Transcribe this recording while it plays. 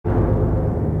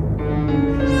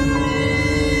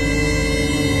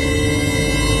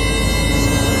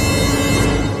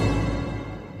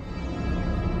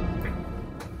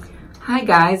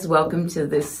guys, welcome to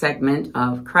this segment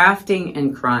of Crafting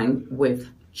and Crime with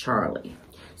Charlie.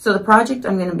 So the project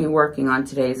I'm going to be working on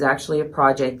today is actually a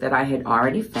project that I had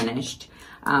already finished.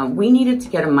 We needed to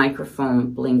get a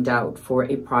microphone blinked out for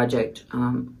a project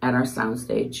at our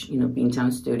soundstage,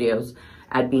 Beantown Studios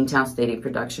at Beantown State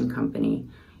Production Company.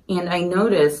 And I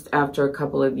noticed after a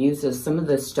couple of uses, some of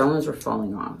the stones were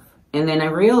falling off. And then I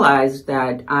realized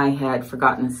that I had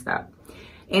forgotten a step.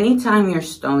 Anytime you're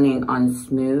stoning on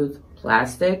smooth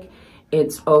plastic,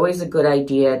 it's always a good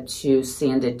idea to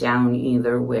sand it down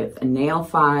either with a nail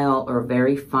file or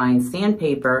very fine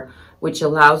sandpaper, which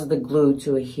allows the glue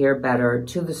to adhere better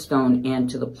to the stone and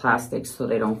to the plastic so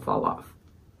they don't fall off.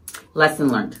 Lesson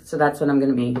learned. So that's what I'm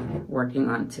going to be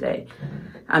working on today.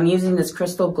 I'm using this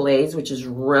crystal glaze, which is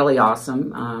really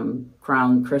awesome.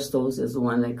 Crown Crystals is the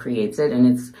one that creates it, and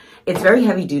it's very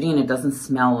heavy duty and it doesn't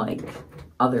smell like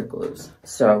other glues.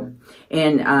 So,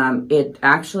 and it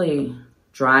actually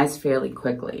dries fairly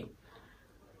quickly.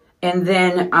 And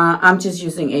then I'm just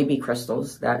using AB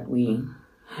crystals that we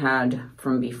had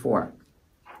from before.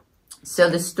 So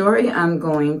the story I'm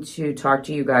going to talk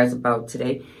to you guys about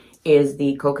today is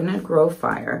the Cocoanut Grove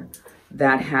fire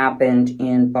that happened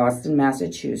in Boston,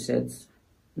 Massachusetts,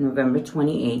 November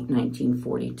 28,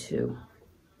 1942.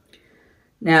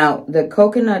 Now, the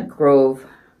Cocoanut Grove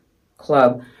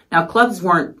Club, now clubs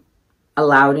weren't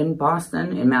allowed in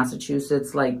Boston, in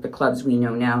Massachusetts, like the clubs we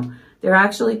know now. They're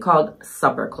actually called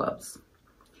supper clubs.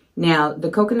 Now,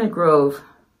 the Cocoanut Grove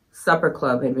Supper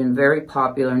Club had been very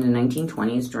popular in the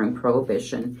 1920s during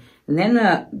Prohibition. And then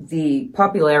the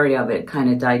popularity of it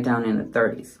kind of died down in the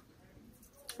 30s.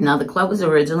 Now, the club was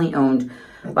originally owned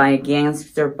by a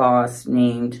gangster boss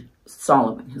named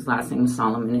Solomon. His last name was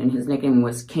Solomon, and his nickname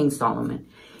was King Solomon.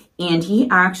 And he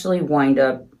actually wound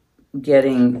up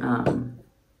getting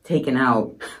taken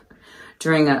out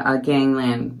during a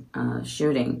gangland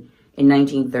shooting in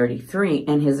 1933,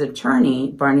 and his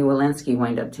attorney, Barney Walensky,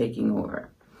 wound up taking over.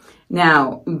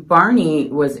 Now, Barney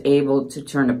was able to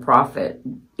turn a profit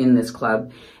in this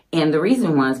club, and the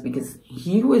reason was because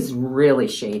he was really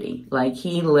shady. Like,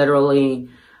 he literally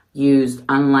used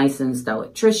unlicensed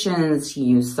electricians, he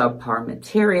used subpar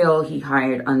material, he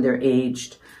hired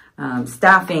underage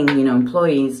staffing,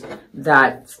 employees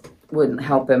that would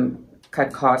help him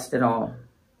cut costs at all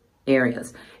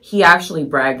areas. He actually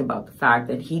bragged about the fact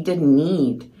that he didn't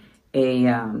need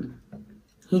to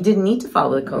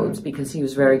follow the codes because he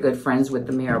was very good friends with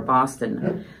the mayor of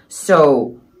Boston.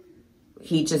 So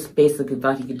he just basically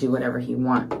thought he could do whatever he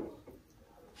wanted.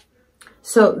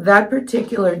 So that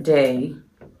particular day,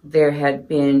 there had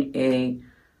been a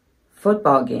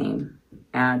football game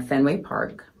at Fenway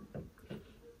Park,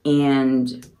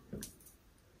 and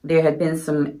there had been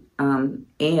some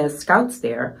AS scouts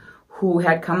there who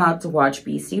had come out to watch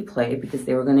BC play because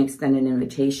they were going to extend an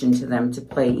invitation to them to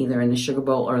play either in the Sugar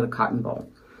Bowl or the Cotton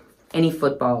Bowl. Any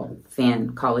football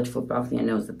fan, college football fan,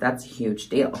 knows that that's a huge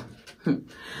deal.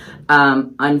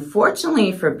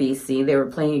 Unfortunately for BC, they were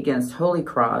playing against Holy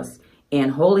Cross,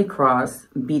 and Holy Cross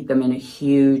beat them in a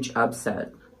huge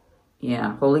upset.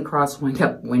 Yeah, Holy Cross wound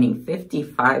up winning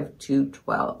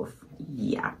 55-12.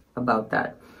 Yeah, about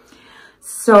that.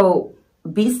 So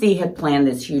BC had planned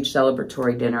this huge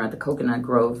celebratory dinner at the Cocoanut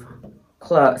Grove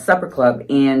Supper Club,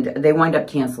 and they wound up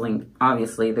canceling.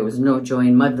 Obviously, there was no joy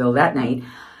in Mudville that night.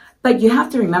 But you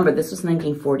have to remember, this was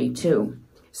 1942.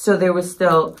 So there was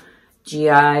still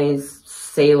GIs,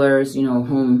 sailors,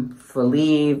 home for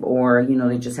leave, or,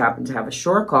 they just happened to have a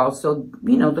shore call. So,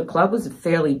 the club was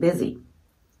fairly busy.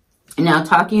 And now,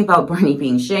 talking about Barney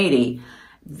being shady,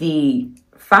 the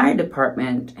fire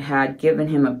department had given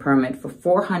him a permit for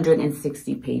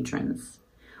 460 patrons.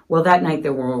 Well, that night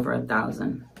there were over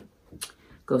 1,000.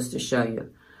 Goes to show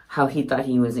you how he thought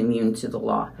he was immune to the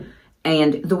law.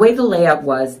 And the way the layout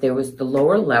was, there was the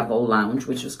lower level lounge,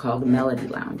 which was called the Melody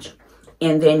Lounge.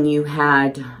 And then you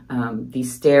had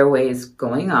these stairways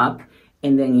going up,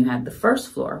 and then you had the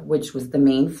first floor, which was the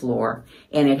main floor.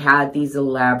 And it had these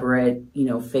elaborate,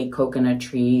 fake coconut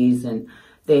trees, and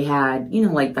they had,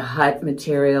 like the hut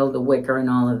material, the wicker and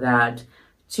all of that,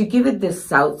 to give it this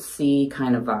South Sea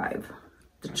kind of vibe,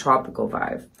 the tropical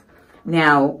vibe.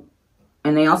 Now,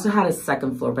 and they also had a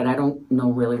second floor, but I don't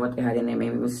know really what they had in there.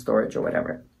 Maybe it was storage or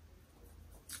whatever.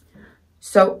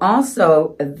 So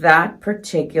also that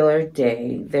particular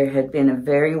day, there had been a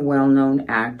very well-known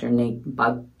actor named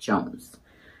Buck Jones.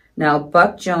 Now,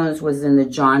 Buck Jones was in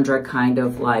the genre kind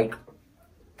of like,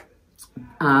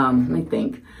 I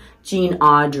think, Gene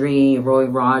Audrey, Roy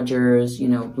Rogers,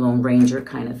 Lone Ranger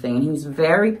kind of thing. And he was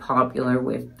very popular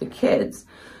with the kids.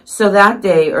 So that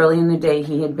day, early in the day,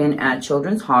 he had been at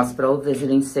Children's Hospital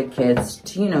visiting sick kids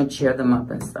to, cheer them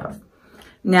up and stuff.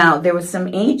 Now, there was some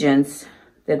agents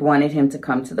that wanted him to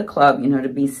come to the club, to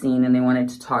be seen, and they wanted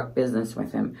to talk business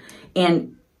with him.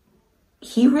 And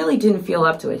he really didn't feel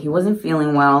up to it. He wasn't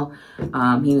feeling well.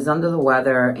 He was under the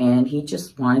weather, and he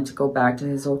just wanted to go back to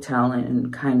his hotel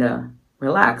and kind of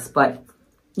relax. But,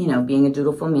 being a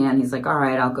dutiful man, he's like, all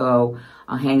right, I'll go.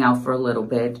 I'll hang out for a little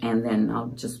bit, and then I'll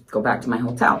just go back to my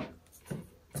hotel.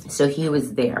 So he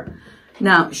was there.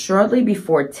 Now, shortly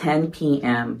before 10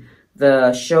 p.m.,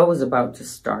 the show was about to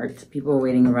start. People were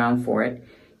waiting around for it.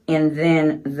 And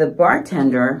then the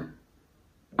bartender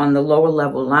on the lower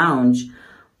level lounge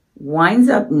winds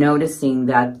up noticing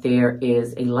that there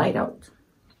is a light out.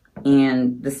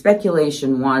 And the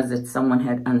speculation was that someone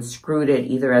had unscrewed it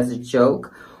either as a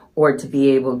joke or to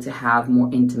be able to have more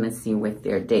intimacy with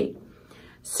their date.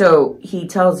 So he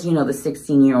tells, the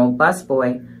 16-year-old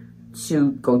busboy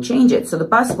to go change it. So the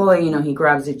busboy, he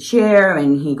grabs a chair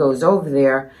and he goes over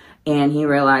there and he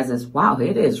realizes, wow,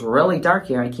 it is really dark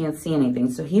here. I can't see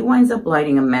anything. So he winds up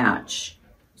lighting a match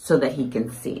so that he can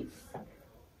see.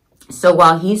 So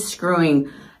while he's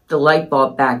screwing the light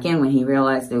bulb back in when he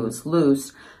realized it was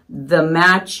loose, the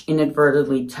match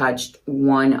inadvertently touched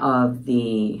one of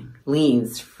the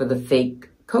leaves for the fake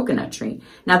coconut tree.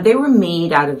 Now, they were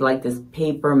made out of like this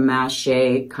paper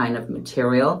mache kind of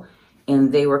material,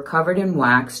 and they were covered in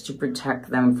wax to protect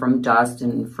them from dust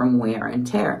and from wear and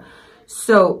tear.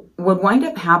 So what wound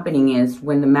up happening is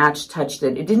when the match touched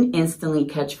it, it didn't instantly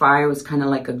catch fire. It was kind of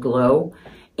like a glow,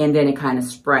 and then it kind of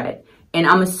spread. And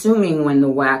I'm assuming when the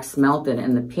wax melted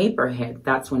and the paper hit,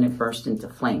 that's when it burst into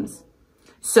flames.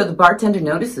 So the bartender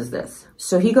notices this.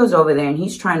 So he goes over there and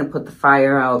he's trying to put the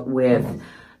fire out with,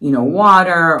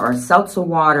 water or seltzer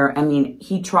water. I mean,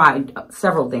 he tried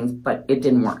several things, but it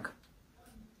didn't work.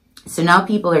 So now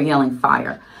people are yelling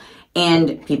fire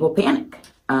and people panic.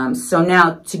 So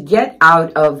now to get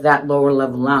out of that lower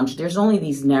level lounge, there's only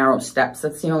these narrow steps.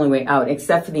 That's the only way out,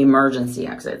 except for the emergency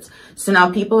exits. So now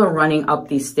people are running up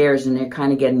these stairs and they're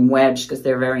kind of getting wedged because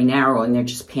they're very narrow and they're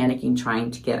just panicking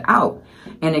trying to get out.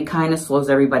 And it kind of slows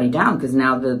everybody down because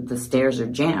now the stairs are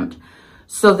jammed.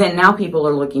 So then now people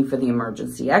are looking for the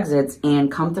emergency exits, and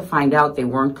come to find out they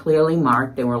weren't clearly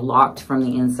marked. They were locked from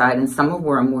the inside, and some of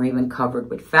them were even covered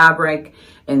with fabric,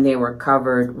 and they were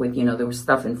covered with, there was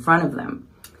stuff in front of them.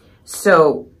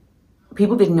 So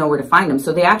people didn't know where to find them.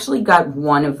 So they actually got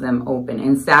one of them open,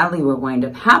 and sadly what wound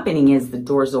up happening is the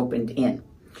doors opened in.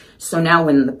 So now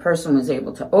when the person was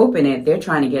able to open it, they're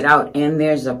trying to get out, and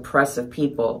there's a press of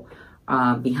people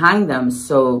behind them,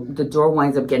 so the door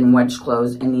winds up getting wedged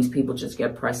closed, and these people just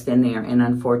get pressed in there, and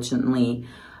unfortunately,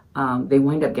 they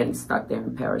wind up getting stuck there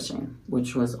and perishing,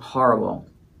 which was horrible.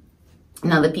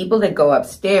 Now, the people that go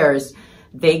upstairs,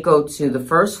 they go to the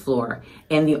first floor,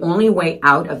 and the only way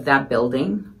out of that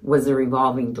building was a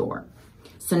revolving door.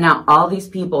 So now all these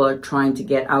people are trying to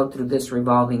get out through this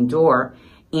revolving door,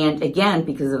 and again,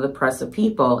 because of the press of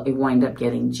people, it wind up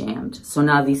getting jammed. So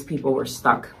now these people were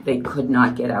stuck. They could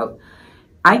not get out.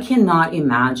 I cannot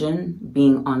imagine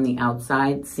being on the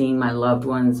outside, seeing my loved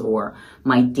ones or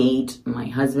my date, my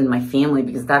husband, my family,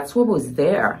 because that's what was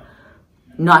there,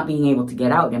 not being able to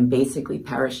get out and basically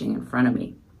perishing in front of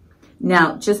me.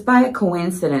 Now, just by a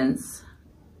coincidence,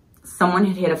 someone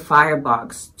had hit a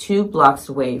firebox 2 blocks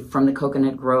away from the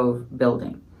Coconut Grove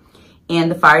building. And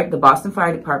the Boston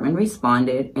Fire Department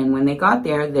responded, and when they got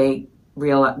there, they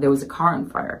realized there was a car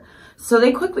on fire. So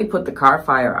they quickly put the car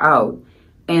fire out.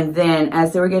 And then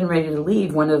as they were getting ready to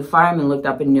leave, one of the firemen looked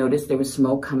up and noticed there was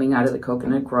smoke coming out of the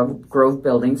Coconut Grove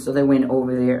building. So they went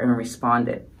over there and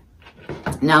responded.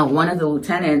 Now, one of the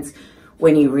lieutenants,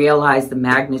 when he realized the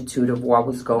magnitude of what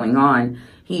was going on,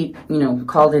 he,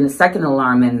 called in a second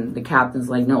alarm, and the captain's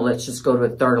like, no, let's just go to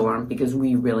a third alarm because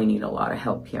we really need a lot of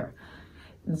help here.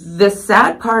 The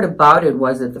sad part about it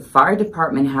was that the fire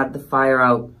department had the fire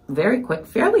out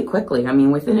fairly quickly. I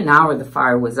mean, within an hour, the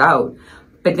fire was out.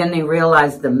 But then they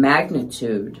realized the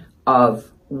magnitude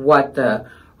of what the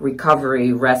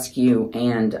recovery, rescue,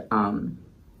 and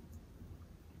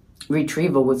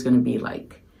retrieval was going to be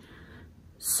like.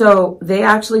 So they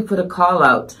actually put a call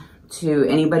out to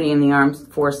anybody in the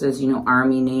armed forces,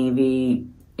 Army, Navy,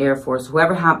 Air Force,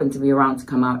 whoever happened to be around to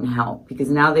come out and help.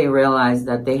 Because now they realized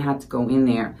that they had to go in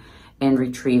there and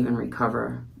retrieve and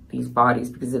recover these bodies.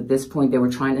 Because at this point, they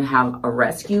were trying to have a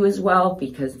rescue as well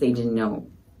because they didn't know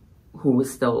who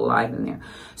was still alive in there.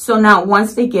 So now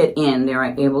once they get in, they're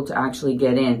able to actually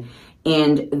get in,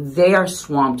 and they are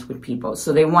swamped with people.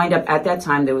 So they wind up, at that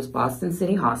time, there was Boston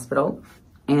City Hospital,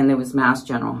 and there was Mass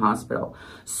General Hospital.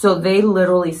 So they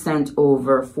literally sent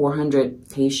over 400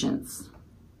 patients,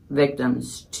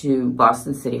 victims, to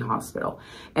Boston City Hospital.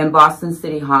 And Boston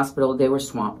City Hospital, they were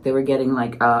swamped. They were getting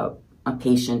like a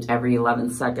patient every 11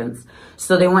 seconds.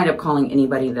 So they wind up calling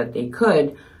anybody that they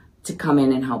could to come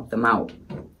in and help them out.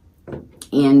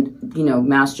 And, you know,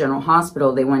 Mass General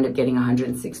Hospital, they wind up getting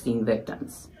 116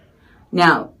 victims.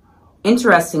 Now,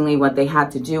 interestingly, what they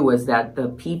had to do was that the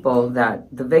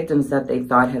victims that they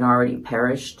thought had already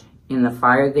perished in the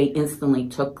fire, they instantly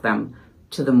took them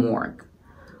to the morgue.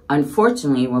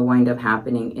 Unfortunately, what wound up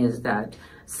happening is that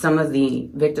some of the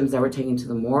victims that were taken to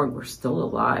the morgue were still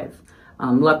alive.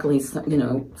 Luckily, you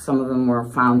know, some of them were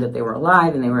found that they were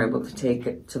alive and they were able to take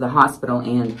it to the hospital,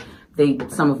 and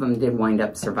some of them did wind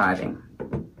up surviving.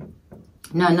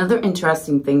 Now, another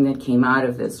interesting thing that came out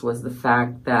of this was the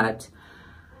fact that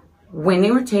when they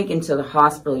were taken to the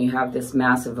hospital, you have this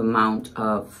massive amount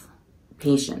of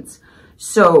patients.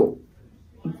 So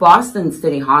Boston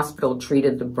City Hospital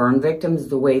treated the burn victims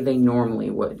the way they normally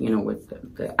would, you know, with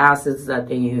the acids that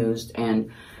they used,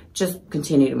 and just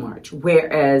continue to march.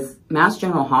 Whereas Mass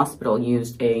General Hospital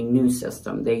used a new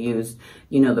system. They used,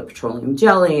 you know, the petroleum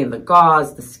jelly, the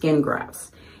gauze, the skin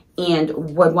grafts.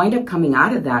 And what wound up coming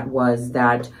out of that was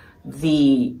that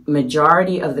the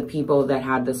majority of the people that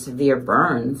had the severe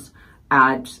burns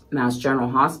at Mass General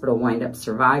Hospital wind up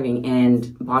surviving,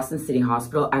 and Boston City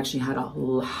Hospital actually had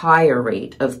a higher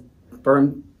rate of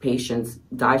burn patients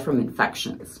die from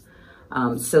infections.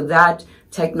 So that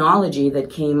technology that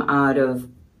came out of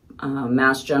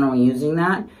Mass General using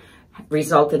that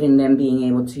resulted in them being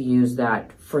able to use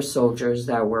that for soldiers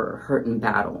that were hurt in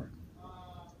battle.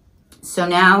 So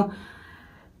now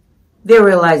they're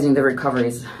realizing the recovery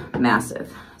is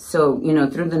massive. So, you know,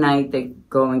 through the night, they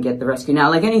go and get the rescue. Now,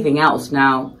 like anything else,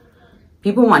 now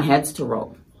people want heads to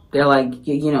roll. They're like,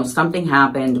 you know, something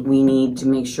happened. We need to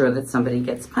make sure that somebody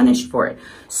gets punished for it.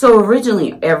 So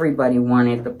originally, everybody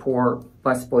wanted the poor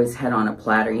busboy's head on a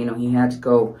platter. You know, he had to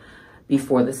go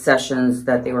before the sessions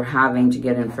that they were having to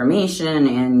get information,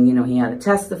 and, you know, he had to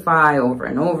testify over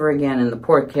and over again, and the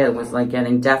poor kid was like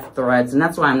getting death threats, and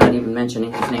that's why I'm not even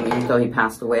mentioning his name. Even though he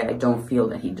passed away, I don't feel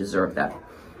that he deserved that.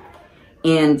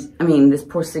 And I mean, this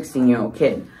poor 16-year-old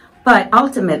kid. But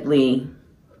ultimately,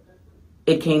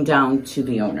 it came down to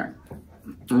the owner,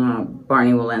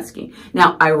 Barney Walensky.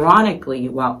 Now, ironically,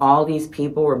 while all these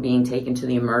people were being taken to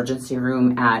the emergency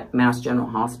room at Mass General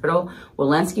Hospital,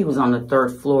 Walensky was on the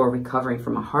 3rd floor recovering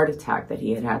from a heart attack that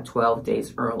he had had 12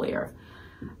 days earlier.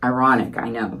 Ironic, I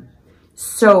know.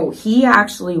 So he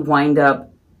actually wind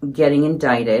up getting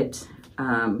indicted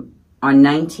on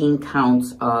 19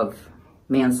 counts of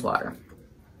manslaughter.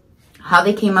 How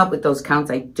they came up with those counts,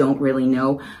 I don't really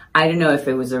know. I don't know if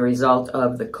it was a result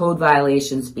of the code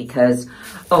violations because,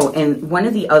 oh, and one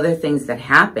of the other things that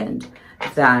happened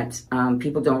that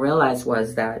people don't realize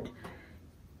was that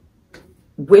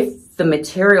with the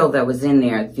material that was in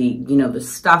there, the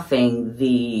stuffing,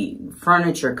 the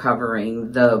furniture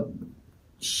covering, the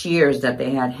shears that they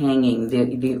had hanging,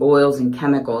 the oils and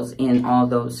chemicals in all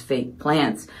those fake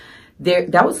plants,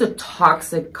 that was a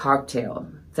toxic cocktail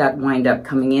that wind up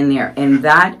coming in there, and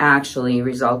that actually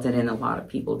resulted in a lot of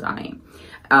people dying.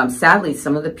 Sadly,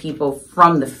 some of the people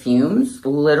from the fumes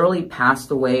literally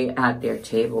passed away at their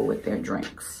table with their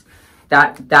drinks.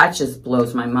 That just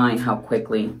blows my mind how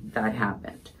quickly that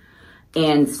happened.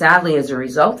 And sadly, as a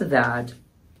result of that,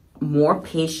 more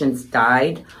patients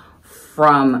died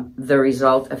from the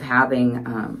result of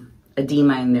having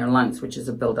edema in their lungs, which is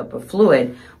a buildup of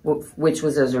fluid, which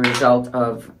was as a result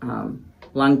of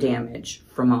lung damage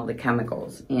from all the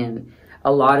chemicals. And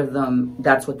a lot of them,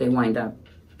 that's what they wind up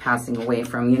passing away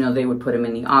from. You know, they would put them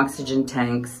in the oxygen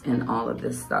tanks and all of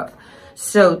this stuff.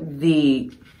 So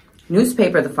the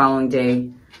newspaper the following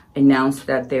day announced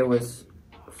that there was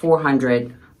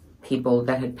 400 people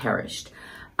that had perished.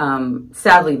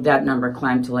 Sadly, that number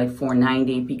climbed to like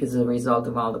 490 because of the result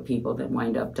of all the people that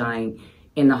wind up dying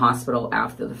in the hospital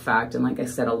after the fact. And like I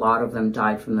said, a lot of them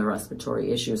died from the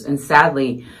respiratory issues. And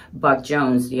sadly, Buck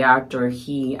Jones, the actor,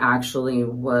 he actually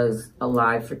was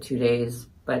alive for 2 days,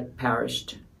 but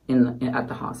perished at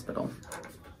the hospital.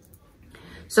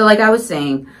 So like I was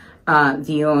saying,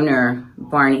 the owner,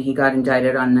 Barney, he got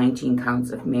indicted on 19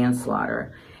 counts of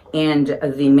manslaughter. And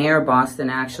the mayor of Boston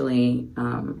actually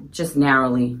just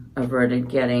narrowly averted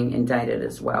getting indicted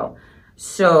as well.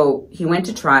 So he went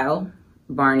to trial.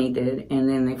 Barney did, and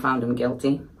then they found him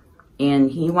guilty, and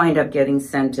he wound up getting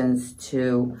sentenced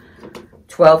to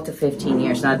 12 to 15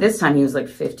 years. Now, this time he was like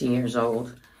 50 years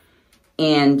old,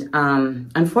 and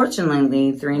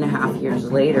unfortunately, 3.5 years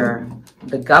later,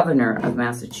 the governor of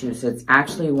Massachusetts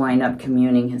actually wind up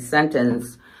commuting his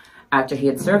sentence after he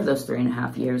had served those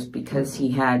 3.5 years because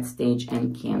he had stage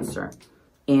end cancer.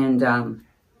 And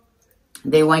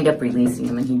they wind up releasing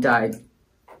him, and he died.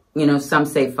 You know, some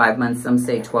say 5 months, some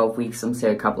say 12 weeks, some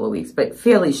say a couple of weeks. But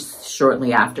fairly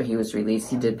shortly after he was released,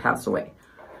 he did pass away.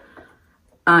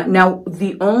 Now,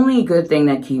 the only good thing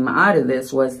that came out of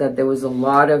this was that there was a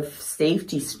lot of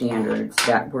safety standards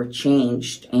that were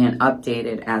changed and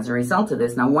updated as a result of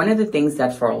this. Now, one of the things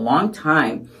that for a long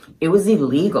time, it was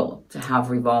illegal to have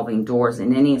revolving doors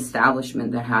in any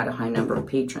establishment that had a high number of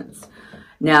patrons.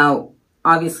 Now,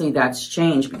 obviously that's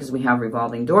changed because we have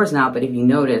revolving doors now, but if you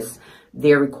notice,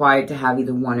 they're required to have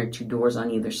either 1 or 2 doors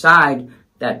on either side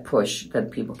that push that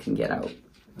people can get out.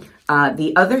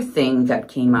 The other thing that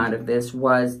came out of this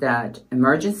was that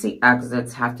emergency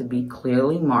exits have to be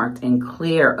clearly marked and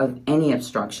clear of any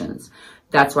obstructions.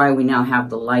 That's why we now have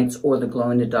the lights or the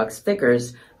glow-in-the-dark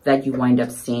stickers that you wind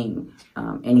up seeing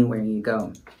anywhere you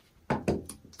go.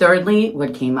 Thirdly,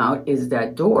 what came out is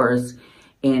that doors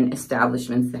in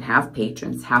establishments that have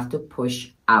patrons have to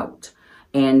push out.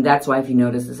 And that's why, if you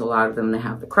notice, there's a lot of them that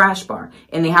have the crash bar.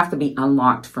 And they have to be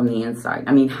unlocked from the inside.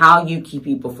 I mean, how you keep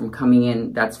people from coming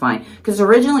in, that's fine. Because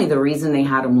originally, the reason they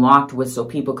had them locked was so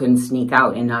people couldn't sneak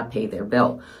out and not pay their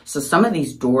bill. So some of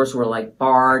these doors were like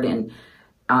barred and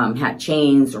had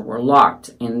chains or were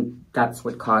locked. And that's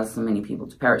what caused so many people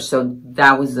to perish. So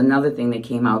that was another thing that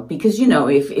came out. Because, you know,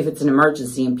 if it's an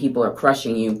emergency and people are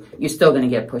crushing you, you're still going to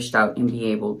get pushed out and be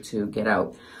able to get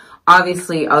out.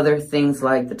 Obviously, other things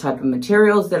like the type of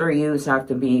materials that are used have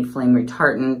to be flame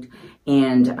retardant,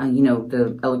 and, you know,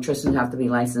 the electricians have to be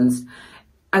licensed.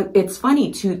 It's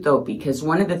funny, too, though, because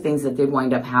one of the things that did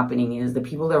wind up happening is the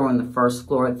people that were on the first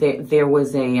floor, there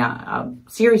was a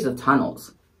series of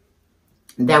tunnels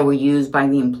that were used by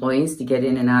the employees to get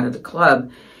in and out of the club.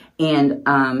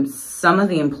 And some of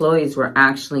the employees were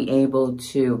actually able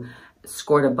to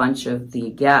escort a bunch of the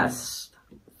guests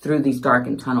through these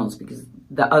darkened tunnels, because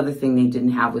the other thing they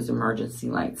didn't have was emergency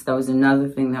lights. That was another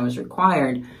thing that was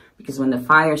required, because when the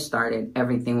fire started,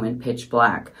 everything went pitch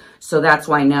black. So that's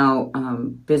why now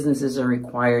businesses are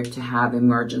required to have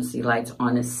emergency lights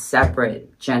on a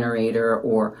separate generator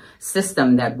or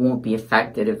system that won't be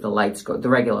affected if the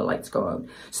regular lights go out.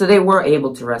 So they were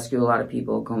able to rescue a lot of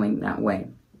people going that way.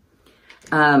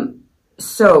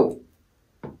 So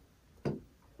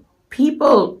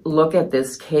people look at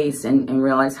this case and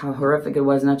realize how horrific it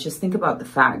was. Now, just think about the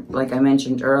fact, like I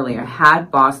mentioned earlier,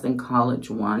 had Boston College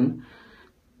won,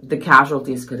 the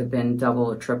casualties could have been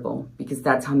double or triple, because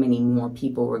that's how many more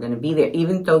people were going to be there.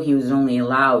 Even though he was only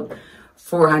allowed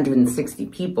 460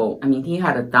 people, I mean, he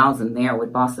had 1,000 there.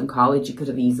 With Boston College, it could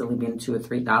have easily been 2,000 or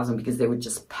 3,000, because they would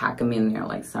just pack them in there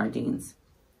like sardines.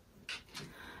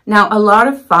 Now, a lot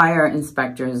of fire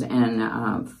inspectors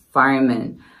and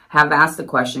firemen have asked the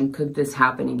question, could this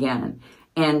happen again?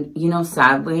 And, you know,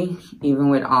 sadly, even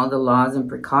with all the laws and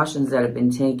precautions that have been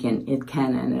taken, it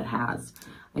can and it has.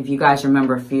 If you guys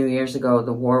remember a few years ago,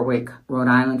 the Warwick, Rhode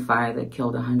Island fire that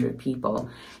killed 100 people.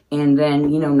 And then,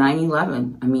 you know,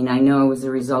 9/11. I mean, I know it was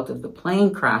a result of the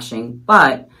plane crashing,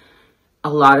 but a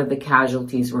lot of the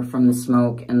casualties were from the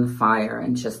smoke and the fire,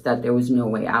 and just that there was no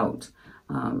way out.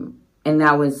 And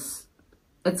that was,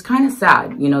 it's kind of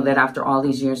sad, you know, that after all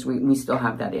these years, we still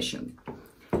have that issue.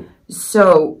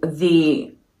 So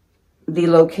the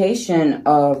location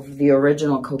of the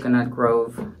original Coconut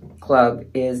Grove Club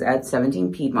is at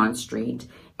 17 Piedmont Street.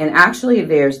 And actually,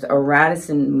 there's a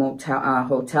Radisson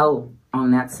hotel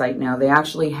on that site now. They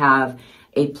actually have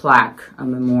a plaque, a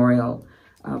memorial,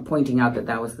 pointing out that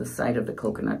that was the site of the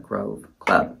Coconut Grove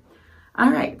Club.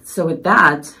 All right, so with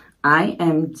that, I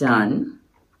am done.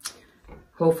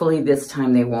 Hopefully this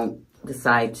time they won't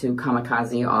decide to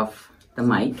kamikaze off the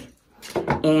mic.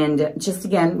 And just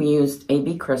again, we used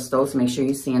AB crystals. Make sure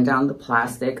you sand down the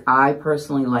plastic. I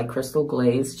personally like crystal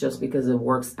glaze just because it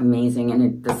works amazing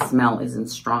and the smell isn't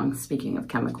strong, speaking of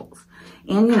chemicals.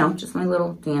 And, you know, just my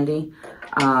little dandy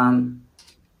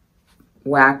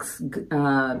wax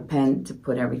pen to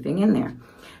put everything in there.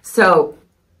 So,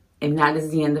 and that is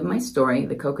the end of my story,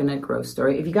 the Coconut Grove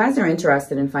story. If you guys are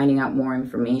interested in finding out more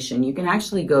information, you can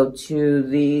actually go to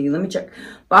the, let me check,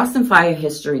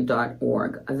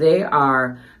 bostonfirehistory.org. They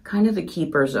are kind of the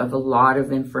keepers of a lot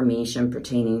of information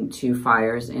pertaining to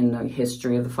fires in the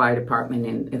history of the fire department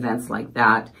and events like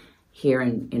that here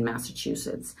in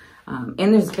Massachusetts.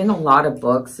 And there's been a lot of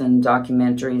books and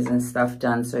documentaries and stuff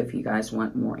done, so if you guys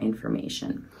want more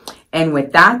information. And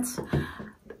with that,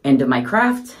 end of my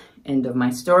craft. End of my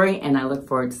story, and I look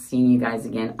forward to seeing you guys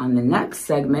again on the next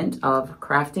segment of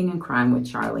Crafting and Crime with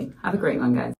Charlie. Have a great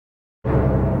one, guys.